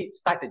 That is the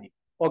strategy.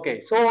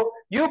 Okay, so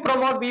you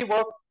promote, we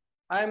work.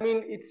 I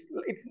mean,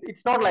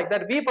 it's not like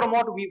that. We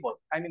promote, we work.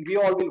 I mean, we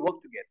all will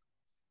work together.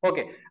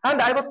 Okay,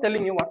 and I was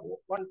telling you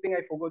one thing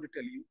I forgot to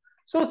tell you.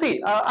 So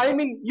see, I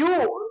mean,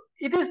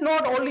 it is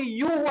not only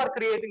you who are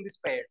creating these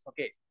pairs.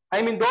 Okay,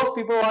 I mean, those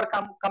people who are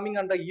coming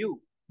under you,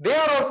 they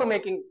are also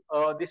making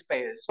these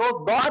pairs.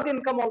 So that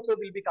income also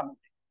will be coming.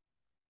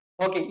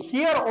 Okay,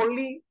 here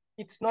only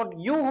it's not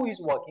you who is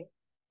working;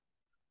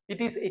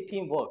 it is a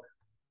teamwork.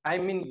 I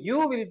mean, you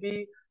will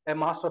be a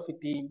master of a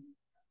team.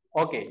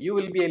 Okay, you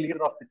will be a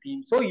leader of the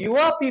team. So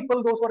your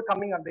people, those who are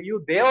coming under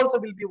you, they also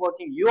will be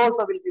working. You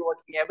also will be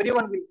working.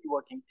 Everyone will be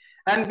working,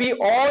 and we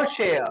all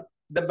share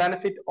the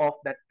benefit of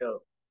that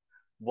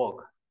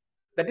work.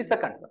 That is the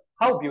concept.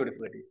 How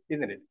beautiful it is,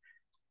 isn't it?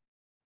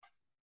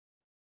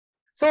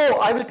 So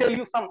I will tell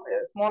you some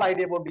small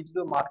idea about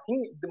digital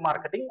marketing,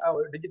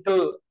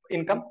 digital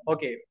income.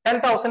 Okay,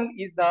 10,000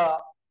 is the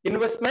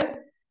investment.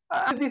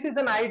 And this is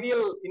an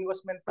ideal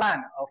investment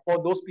plan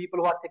for those people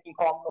who are taking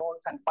home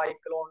loans and bike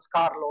loans,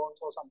 car loans,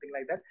 or something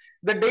like that.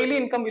 The daily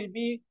income will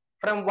be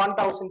from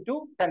 1,000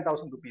 to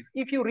 10,000 rupees.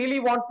 If you really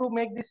want to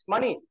make this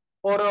money,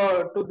 or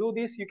to do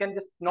this, you can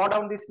just note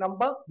down this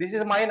number. This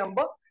is my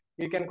number.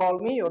 You can call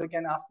me, or you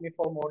can ask me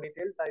for more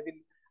details.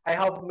 I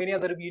have many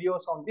other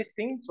videos on this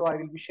thing, so I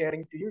will be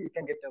sharing to you. You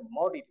can get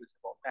more details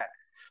about that.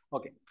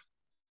 Okay.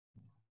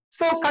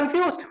 So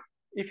confused.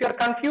 If you are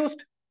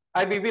confused,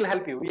 we will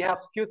help you. We have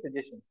few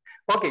suggestions.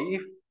 Okay.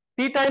 If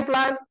tea time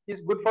plan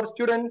is good for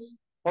students.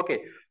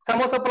 Okay.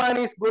 Samosa plan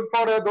is good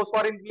for those who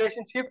are in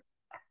relationship.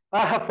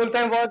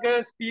 Full-time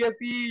workers,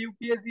 PSC,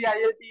 UPSC,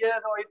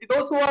 IELTS, or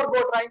those who are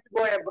trying to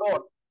go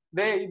abroad.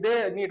 they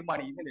need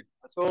money, isn't it?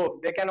 So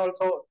they can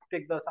also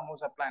take the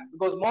samosa plan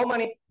because more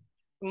money.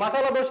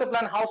 Masala dosha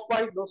plan,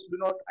 housewife, those do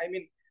not. I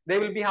mean, they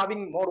will be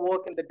having more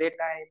work in the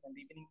daytime and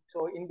evening.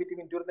 So in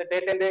between during the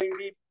daytime they will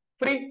be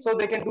free, so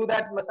they can do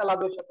that masala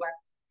dosha plan.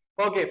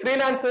 Okay,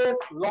 freelancers,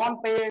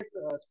 lawn pays,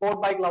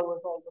 sport bike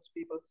lovers, all those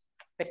people,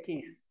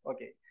 techies.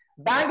 Okay,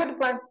 banquet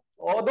plan.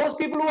 Or those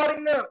people who are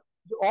in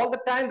all the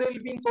time they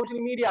will be in social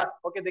media.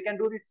 Okay, they can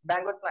do this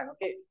banquet plan.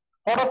 Okay,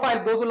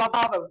 photophile, those who love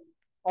travel,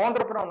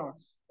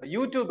 entrepreneurs,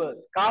 YouTubers,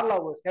 car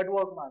lovers,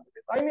 network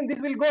marketers. I mean, this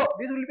will go.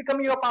 This will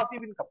become your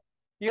passive income.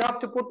 You have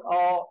to put,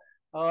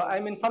 I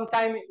mean, some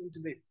time into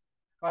this.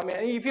 I mean,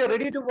 if you're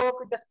ready to work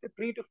with just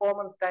 3 to 4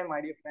 months time,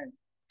 my dear friends,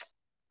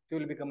 it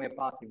will become a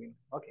passive income.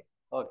 Okay.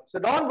 Okay. So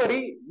don't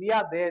worry. We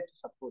are there to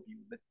support you.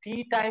 The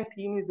tea time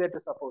team is there to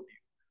support you.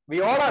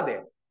 We all are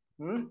there.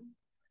 Hmm?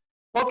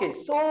 Okay.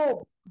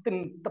 So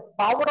the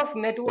power of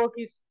network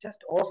is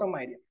just awesome,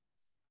 my dear.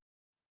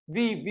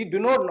 We do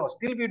not know.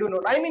 Still, we do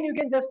not. I mean, you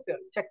can just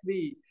check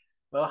the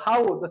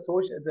how the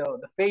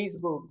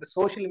Facebook, the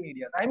social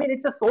media. I mean,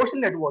 it's a social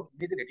network,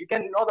 isn't it? You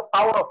can know the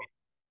power of it.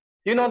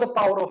 You know the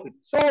power of it.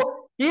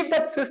 So if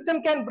that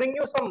system can bring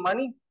you some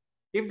money,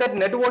 if that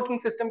networking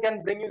system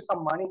can bring you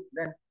some money,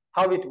 then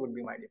how it would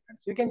be, my dear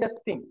friends. You can just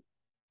think.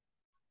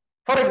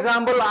 For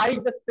example, I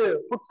just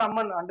put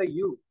someone under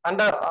you,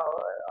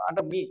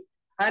 under me,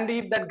 and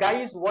if that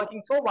guy is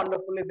working so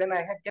wonderfully, then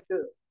I can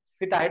just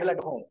sit idle at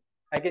home.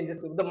 I can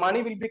just, the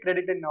money will be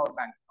credited in our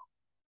bank.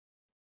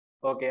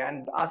 Okay,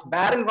 and as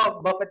Baron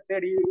Buffett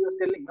said, he was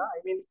telling,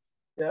 I mean,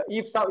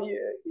 if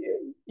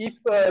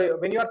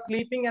when you are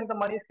sleeping and the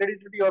money is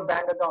credited to your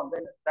bank account,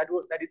 then that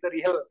is a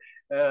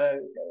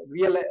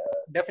real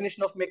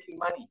definition of making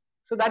money.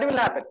 So that will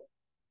happen.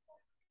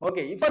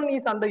 Okay, if someone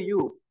is under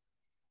you,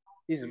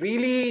 is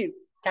really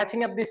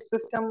catching up this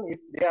system, if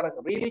they are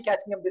really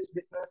catching up this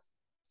business,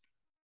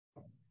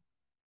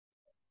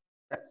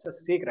 that's a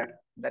secret.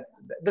 That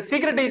the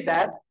secret is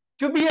that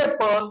to be a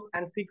pearl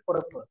and seek for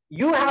a pearl,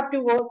 you have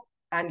to work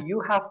and you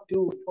have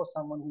to for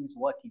someone who is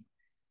working.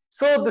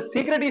 So the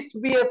secret is to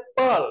be a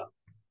pearl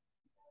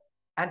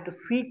and to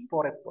seek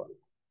for a pearl.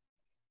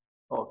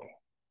 Okay.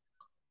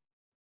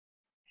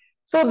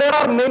 So there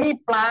are many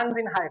plans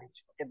in HighReach.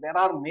 Okay, there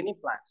are many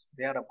plans.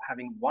 They are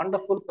having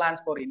wonderful plans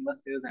for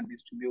investors and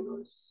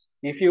distributors.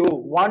 If you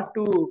want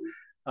to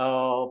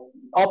uh,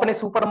 open a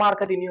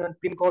supermarket in your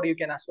pin code, you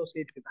can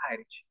associate with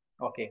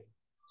HighReach. Okay.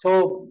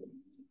 So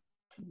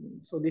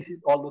this is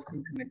all those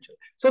things in nature.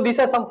 So these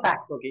are some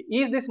facts. Okay,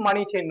 is this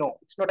money chain? No,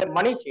 it's not a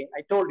money chain.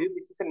 I told you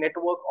this is a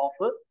network of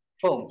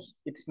firms.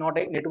 It's not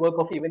a network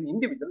of even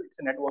individual. It's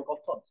a network of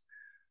firms.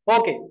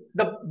 Okay,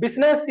 the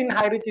business in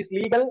HighReach is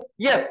legal.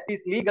 Yes, it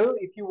is legal.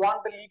 If you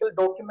want the legal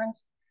documents,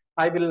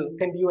 I will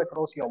send you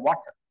across your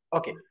WhatsApp.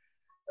 Okay.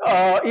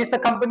 Is the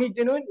company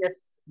genuine? Yes,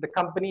 the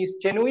company is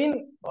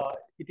genuine.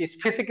 It is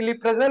physically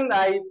present.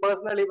 I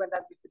personally went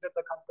and visited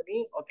the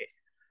company. Okay.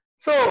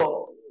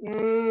 So,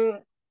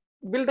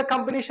 will the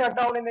company shut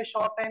down in a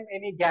short time?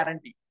 Any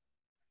guarantee?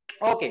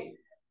 Okay.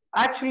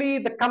 Actually,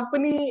 the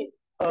company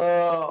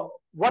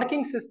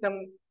working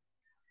system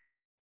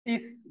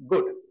is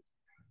good.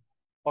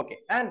 Okay.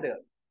 And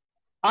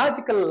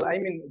article, I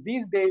mean,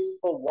 these days,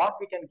 for what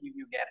we can give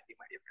you guarantee,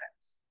 my dear friends?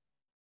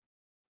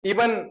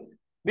 Even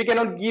we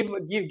cannot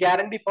give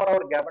guarantee for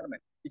our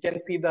government. You can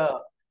see the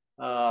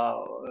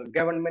uh,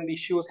 government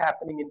issues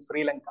happening in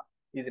Sri Lanka,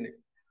 isn't it?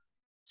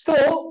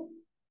 So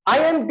I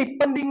am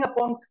depending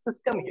upon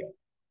system here.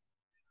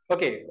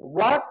 Okay,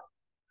 what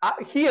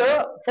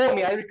here for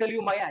me, I will tell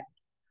you my attitude.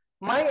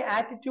 My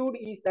attitude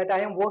is that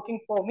I am working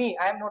for me.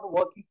 I am not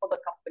working for the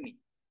company.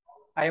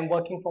 I am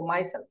working for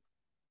myself.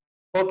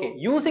 Okay,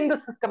 using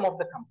the system of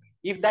the company.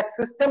 If that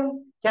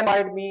system can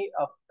provide me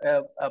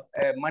a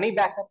money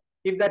backup,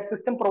 if that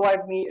system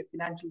provide me a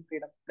financial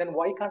freedom, then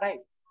why can't I?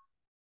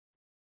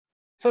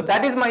 So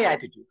that is my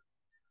attitude.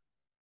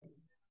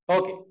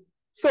 Okay,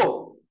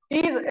 so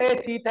is a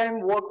tea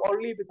time work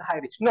only with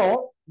HighReach?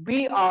 No,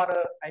 we are.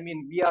 I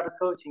mean, we are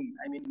researching.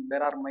 I mean,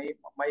 there are my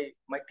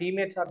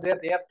teammates are there.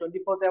 They are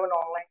 24/7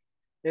 online.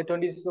 They're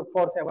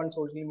 24/7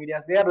 social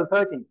media. They are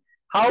researching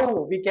how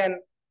we can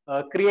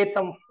create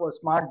some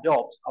smart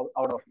jobs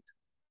out of it.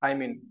 I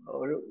mean,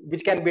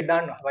 which can be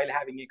done while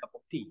having a cup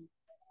of tea.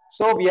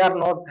 So we are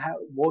not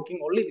working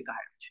only with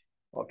HighReach.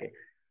 Okay.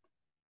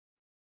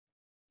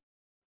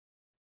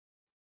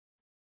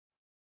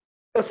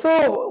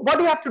 So what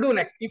do you have to do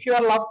next? If you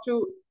are allowed to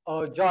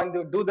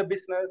do the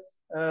business,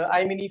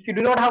 I mean, if you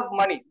do not have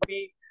money,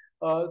 we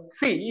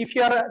see if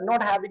you are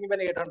not having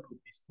even 800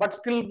 rupees, but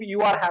still you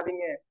are having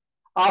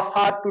a half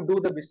heart to do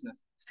the business.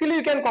 Still,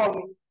 you can call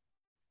me.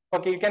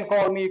 Okay, you can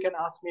call me. You can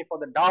ask me for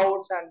the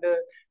doubts, and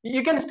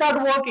you can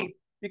start working.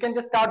 You can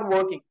just start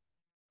working.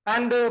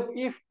 And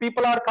if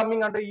people are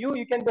coming under you,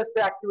 you can just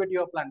activate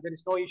your plan. There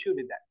is no issue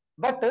with that.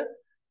 But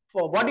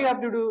for what you have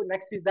to do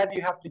next is that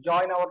you have to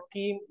join our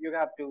team. You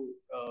have to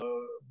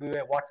do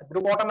a WhatsApp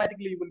group.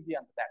 Automatically, you will be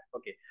under that.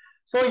 Okay.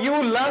 So you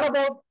learn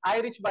about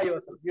HighReach by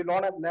yourself. You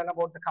learn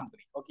about the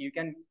company. Okay.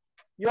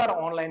 you are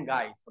online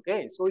guys.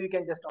 Okay, so you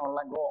can just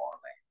online go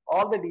online.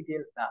 All the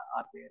details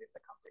are there in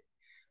the company.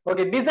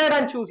 Okay, decide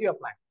and choose your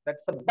plan.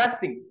 That's the best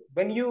thing.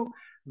 When you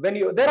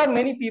there are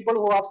many people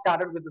who have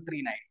started with the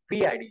three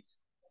IDs.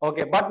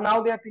 Okay, but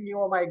now they are thinking,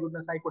 oh my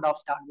goodness, I could have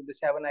started with the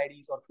 7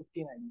 IDs or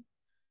 15 IDs.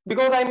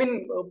 Because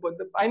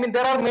I mean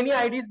there are many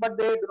IDs, but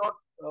they do not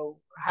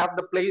have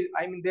the place.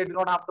 I mean they do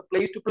not have the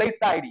place to place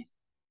the IDs.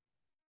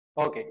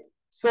 Okay.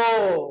 So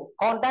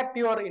contact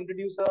your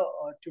introducer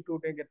to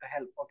get the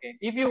help. Okay.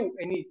 If you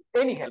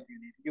any help you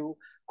need, you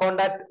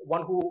contact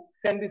one who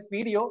send this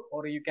video,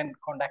 or you can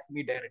contact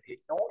me directly.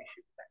 No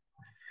issue with that.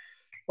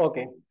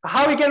 Okay.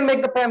 How you can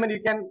make the payment?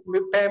 You can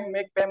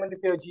make payment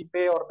with your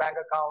GPay or bank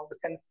account.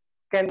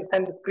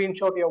 Send the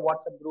screenshot your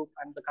WhatsApp group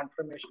and the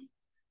confirmation.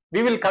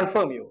 We will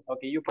confirm you.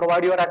 Okay. You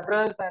provide your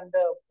address and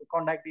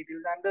contact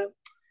details, and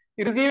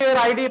you receive your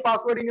ID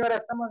password in your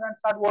SMS and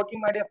start working,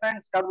 my dear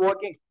friends. Start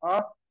working.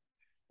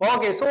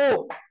 Okay,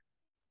 so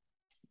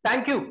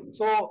thank you.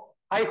 So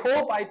I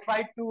hope I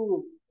try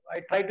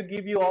to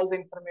give you all the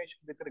information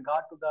with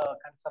regard to the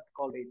concept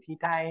called a tea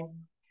time,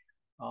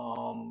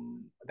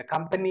 the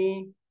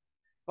company.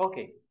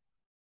 Okay,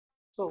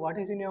 so what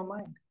is in your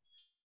mind?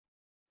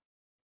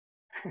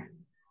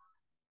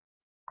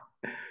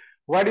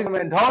 What is?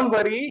 Don't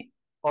worry.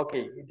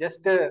 Okay, just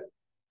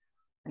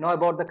know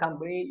about the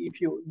company. If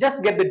you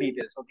just get the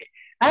details, okay,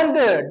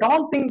 and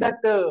don't think that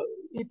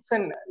it's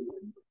an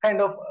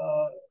kind of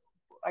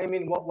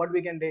what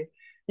we can say.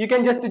 You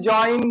can just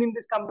join in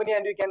this company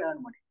and you can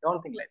earn money.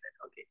 Don't think like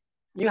that. Okay,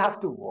 you have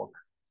to work.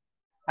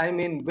 I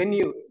mean,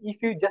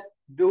 if you just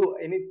do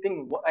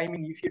anything, I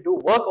mean, if you do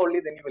work only,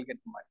 then you will get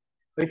money.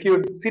 If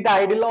you sit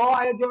idle, oh,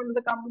 I joined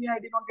the company, I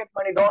did not get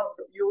money.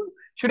 You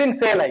shouldn't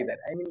say like that.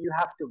 I mean, you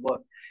have to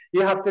work.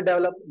 You have to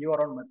develop your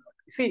own method.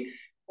 See,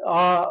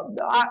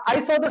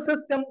 I saw the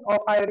system of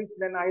hirings,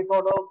 then I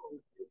thought of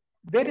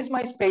where is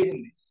my space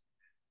in this?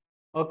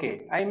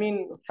 Okay, I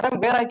mean, from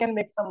where I can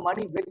make some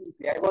money very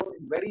easily. I was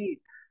very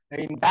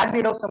in bad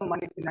need of some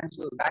money,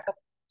 financial backup.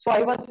 So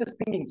I was just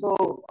thinking.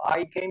 So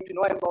I came to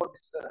know about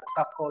this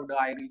stuff called the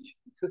iReach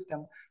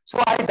system.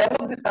 So I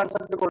developed this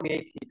concept called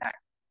AT Tag,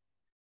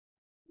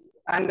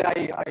 and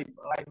I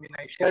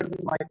shared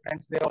with my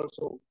friends. They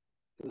also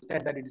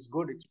said that it is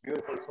good, it's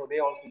beautiful. So they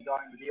also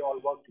joined. We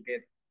all work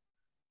together.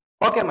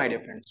 Okay, my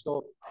dear friends.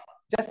 So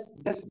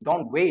just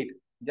don't wait.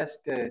 Just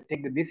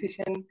take the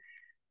decision.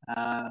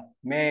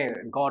 May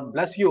God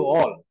bless you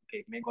all.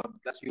 Okay, may God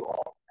bless you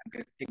all. And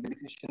let's take the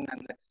decision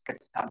and let's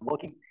get start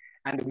working,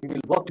 and we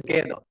will work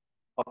together.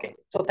 Okay.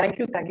 So thank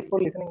you for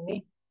listening to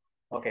me.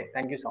 Okay,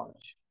 thank you so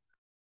much.